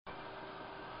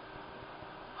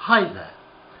Hi there.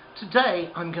 Today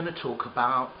I'm going to talk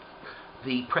about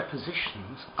the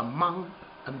prepositions among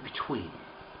and between.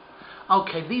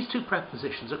 Okay, these two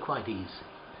prepositions are quite easy.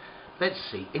 Let's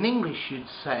see. In English you'd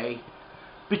say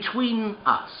between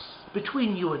us,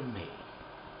 between you and me,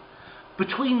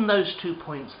 between those 2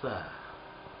 points there.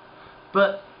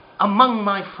 But among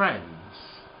my friends,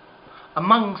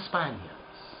 among Spaniards.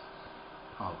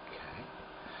 Okay.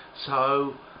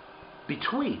 So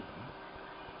between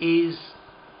is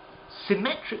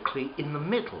symmetrically in the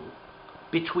middle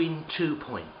between 2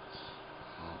 points,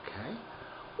 okay,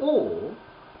 or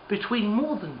between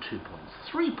more than 2 points,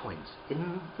 3 points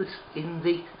in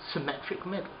the symmetric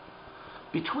middle.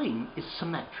 Between is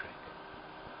symmetric.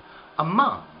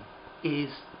 Among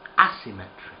is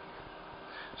asymmetric.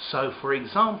 So, for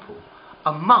example,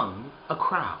 among a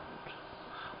crowd,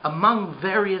 among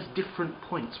various different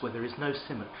points where there is no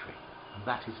symmetry, and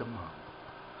that is among.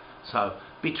 So,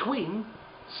 between,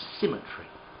 symmetry.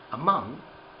 Among,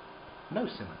 no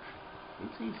symmetry.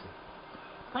 It's easy.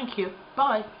 Thank you.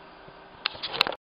 Bye.